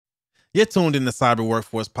You're tuned in to Cyber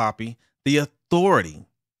Workforce Poppy, the authority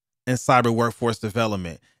in cyber workforce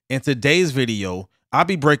development. In today's video, I'll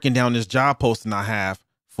be breaking down this job posting I have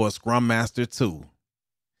for a Scrum Master 2.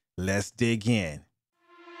 Let's dig in.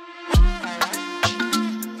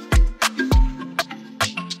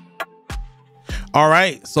 All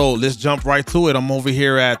right, so let's jump right to it. I'm over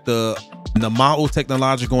here at the Namau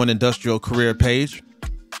Technological and Industrial Career page.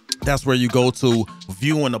 That's where you go to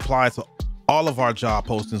view and apply to all of our job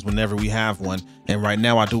postings whenever we have one. And right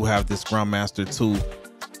now I do have this Scrum Master 2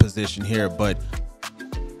 position here. But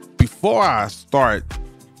before I start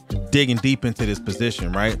digging deep into this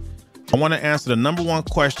position, right, I want to answer the number one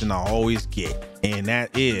question I always get, and that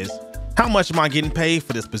is, how much am I getting paid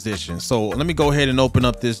for this position? So let me go ahead and open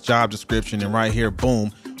up this job description, and right here,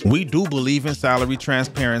 boom, we do believe in salary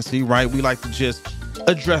transparency, right? We like to just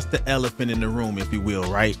address the elephant in the room, if you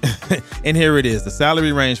will, right? And here it is. The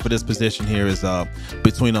salary range for this position here is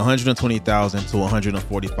between $120,000 to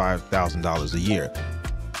 $145,000 a year.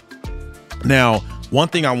 Now, one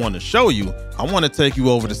thing I want to show you, I want to take you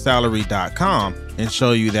over to salary.com and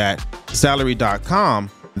show you that salary.com,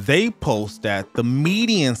 they post that the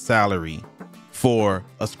median salary for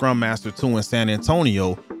a Scrum Master 2 in San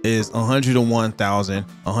Antonio is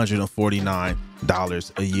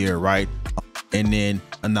 $101,149 a year, right? And then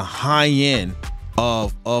on the high end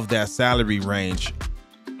of that salary range,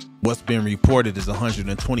 what's been reported is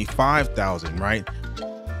 $125,000, right?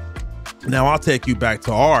 Now I'll take you back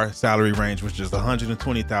to our salary range, which is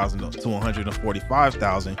 $120,000 to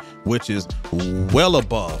 $145,000, which is well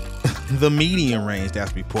above the median range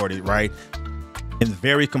that's reported, right? And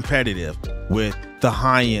very competitive with the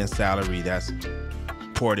high-end salary that's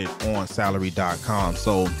reported on salary.com.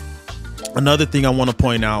 So another thing I want to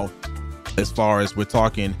point out, as far as we're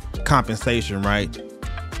talking compensation, right?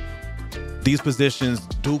 These positions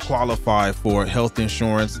do qualify for health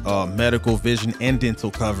insurance, medical, vision, and dental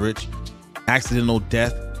coverage, accidental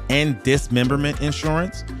death and dismemberment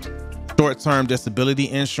insurance, short-term disability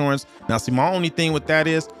insurance. Now, see, my only thing with that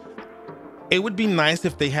is, it would be nice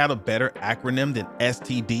if they had a better acronym than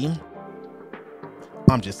STD.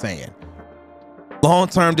 I'm just saying.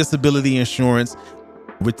 Long-term disability insurance,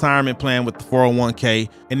 retirement plan with the 401k,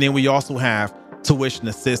 and then we also have tuition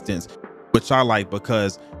assistance, which I like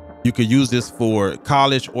because you could use this for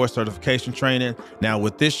college or certification training. Now,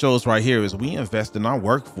 what this shows right here is we invest in our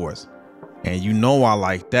workforce, and you know I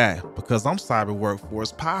like that because I'm Cyber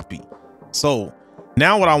Workforce Poppy. So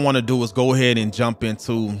now what I want to do is go ahead and jump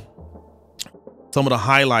into some of the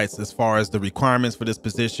highlights as far as the requirements for this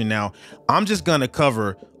position. Now, I'm just going to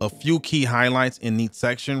cover a few key highlights in each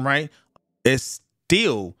section, right? It's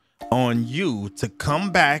still on you to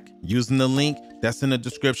come back using the link that's in the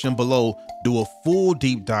description below, do a full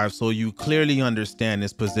deep dive so you clearly understand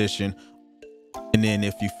this position. And then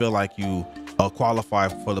if you feel like you qualify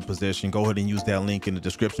for the position, go ahead and use that link in the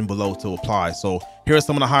description below to apply. So here are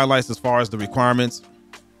some of the highlights as far as the requirements.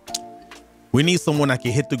 We need someone that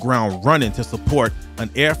can hit the ground running to support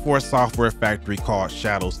an Air Force software factory called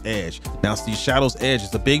Shadow's Edge. Now, see, Shadow's Edge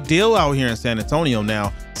is a big deal out here in San Antonio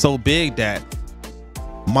now, so big that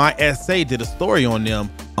my SA did a story on them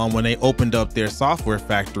when they opened up their software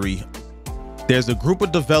factory. There's a group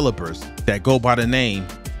of developers that go by the name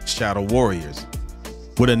Shadow Warriors.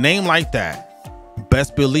 With a name like that,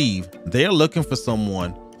 best believe they're looking for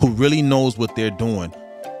someone who really knows what they're doing.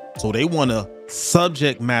 So they want a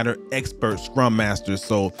subject matter expert Scrum Master.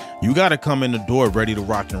 So you got to come in the door ready to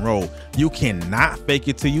rock and roll. You cannot fake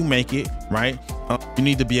it till you make it, right? You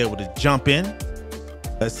need to be able to jump in,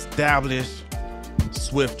 establish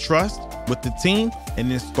swift trust with the team,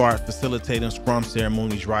 and then start facilitating Scrum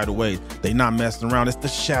ceremonies right away. They not messing around. It's the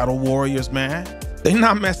Shadow Warriors, man. They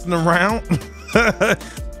not messing around.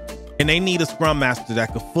 And they need a Scrum Master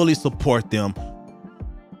that could fully support them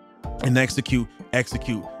and execute,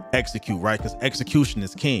 right? Because execution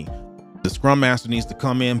is king. The Scrum Master needs to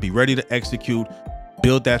come in, be ready to execute,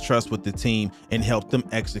 build that trust with the team, and help them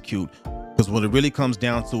execute. Because when it really comes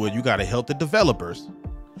down to it, you got to help the developers,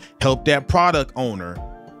 help that product owner,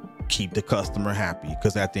 keep the customer happy.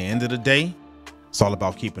 Because at the end of the day, it's all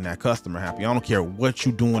about keeping that customer happy. I don't care what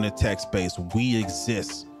you do in the tech space. We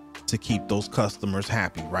exist to keep those customers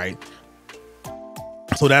happy, right?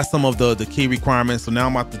 So that's some of the key requirements. So now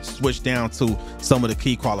I'm about to switch down to some of the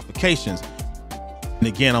key qualifications. And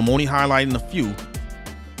again, I'm only highlighting a few.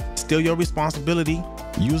 Still your responsibility.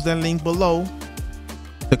 Use that link below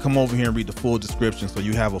to come over here and read the full description so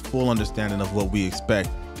you have a full understanding of what we expect.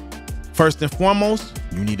 First and foremost,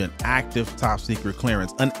 you need an active top secret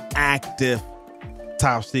clearance. An active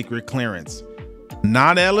top secret clearance.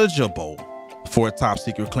 Not eligible for a top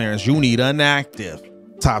secret clearance. You need an active.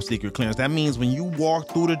 top secret clearance. That means when you walk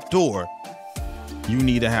through the door, you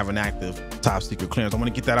need to have an active top secret clearance. I want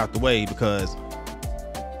to get that out the way because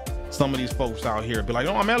some of these folks out here be like,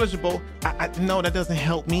 oh, I'm eligible. No, that doesn't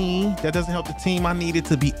help me. That doesn't help the team. I need it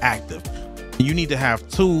to be active. You need to have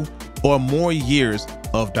 2 or more years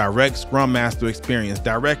of direct Scrum Master experience.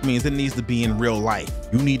 Direct means it needs to be in real life.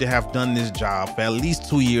 You need to have done this job for at least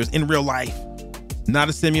 2 years in real life, not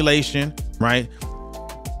a simulation, right?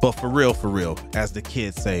 But for real, as the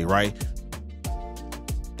kids say, right?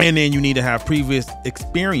 And then you need to have previous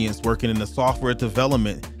experience working in the software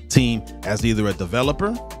development team as either a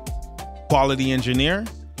developer, quality engineer,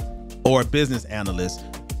 or a business analyst.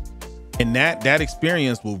 And that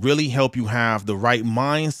experience will really help you have the right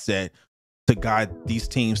mindset to guide these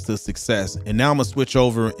teams to success. And now I'm gonna switch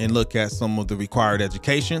over and look at some of the required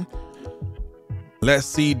education. Let's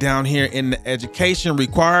see down here in the education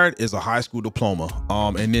required is a high school diploma.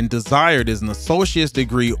 And then desired is an associate's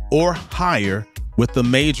degree or higher with a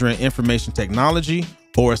major in information technology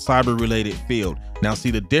or a cyber related field. Now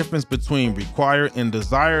see, the difference between required and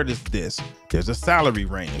desired is this. There's a salary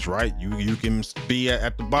range, right? You can be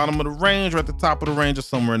at the bottom of the range or at the top of the range or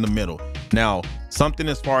somewhere in the middle. Now, something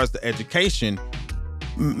as far as the education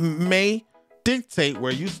may dictate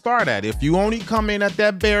where you start at. If you only come in at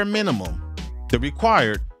that bare minimum, the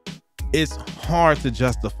required, it's hard to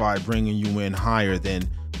justify bringing you in higher than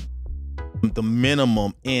the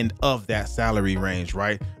minimum end of that salary range,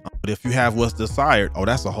 right? But if you have what's desired, oh,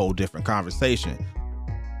 that's a whole different conversation.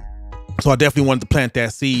 So I definitely wanted to plant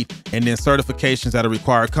that seed. And then certifications that are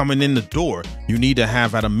required coming in the door, you need to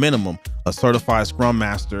have at a minimum a certified Scrum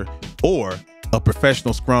Master or a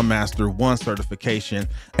professional Scrum Master 1 certification.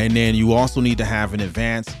 And then you also need to have an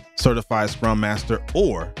advanced certified Scrum Master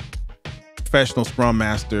or professional Scrum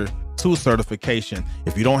Master 2 certification.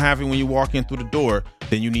 If you don't have it when you walk in through the door,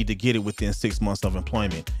 then you need to get it within 6 months of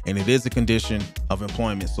employment. And it is a condition of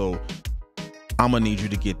employment. So I'm gonna need you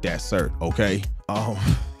to get that cert, okay?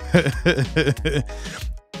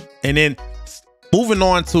 And then moving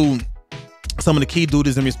on to some of the key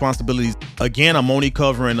duties and responsibilities. Again, I'm only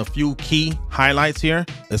covering a few key highlights here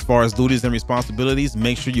as far as duties and responsibilities.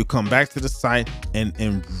 Make sure you come back to the site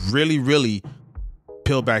and really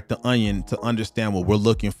peel back the onion to understand what we're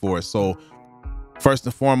looking for. So first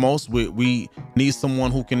and foremost, we need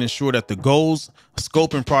someone who can ensure that the goals,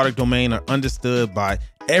 scope, and product domain are understood by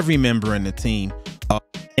every member in the team.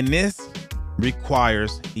 And this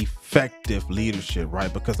requires effective leadership,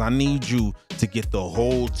 right? Because I need you to get the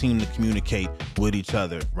whole team to communicate with each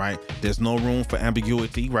other, right? There's no room for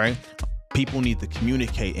ambiguity, right? People need to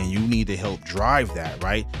communicate and you need to help drive that,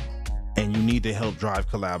 right? And you need to help drive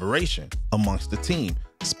collaboration amongst the team.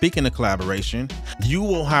 Speaking of collaboration, you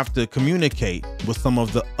will have to communicate with some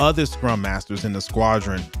of the other Scrum Masters in the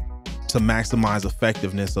squadron to maximize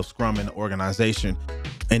effectiveness of Scrum in the organization.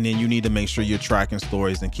 And then you need to make sure you're tracking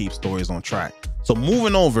stories and keep stories on track. So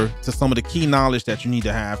moving over to some of the key knowledge that you need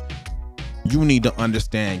to have, you need to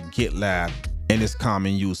understand GitLab and its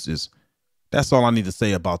common uses. That's all I need to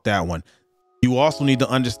say about that one. You also need to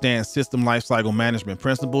understand system lifecycle management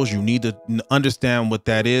principles. You need to understand what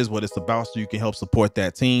that is, what it's about, so you can help support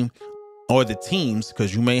that team or the teams,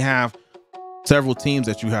 because you may have several teams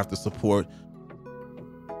that you have to support.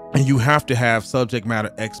 And you have to have subject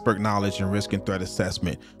matter expert knowledge and risk and threat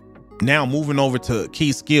assessment. Now, moving over to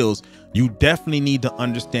key skills, you definitely need to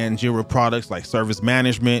understand Jira products like service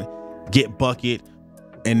management, Gitbucket,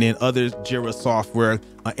 and then other Jira software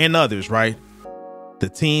and others, right? The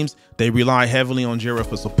teams, they rely heavily on Jira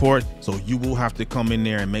for support. So you will have to come in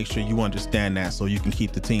there and make sure you understand that so you can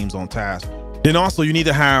keep the teams on task. Then also you need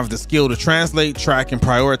to have the skill to translate, track, and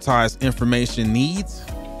prioritize information needs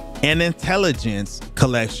and intelligence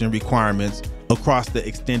collection requirements across the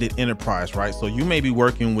extended enterprise, right? So you may be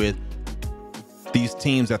working with these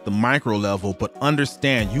teams at the micro level, but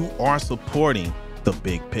understand you are supporting the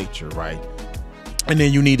big picture, right? And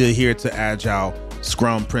then you need to adhere to Agile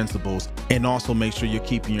Scrum principles and also make sure you're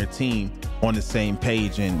keeping your team on the same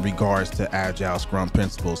page in regards to Agile Scrum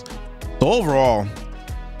principles. So overall,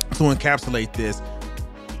 to encapsulate this,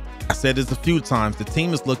 I said this a few times, the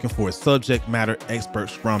team is looking for a subject matter expert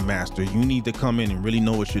Scrum Master. You need to come in and really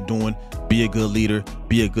know what you're doing, be a good leader,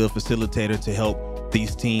 be a good facilitator to help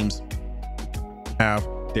these teams have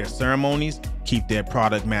their ceremonies, keep their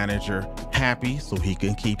product manager happy so he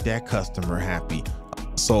can keep that customer happy.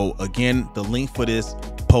 So again, the link for this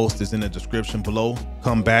post is in the description below.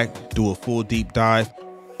 Come back, do a full deep dive.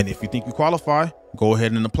 And if you think you qualify, go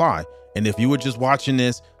ahead and apply. And if you were just watching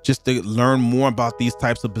this just to learn more about these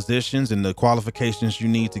types of positions and the qualifications you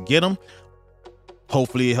need to get them,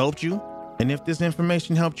 hopefully it helped you. And if this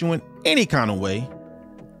information helped you in any kind of way,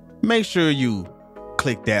 make sure you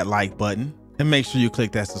click that like button and make sure you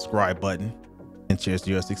click that subscribe button, and cheers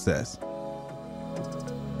to your success.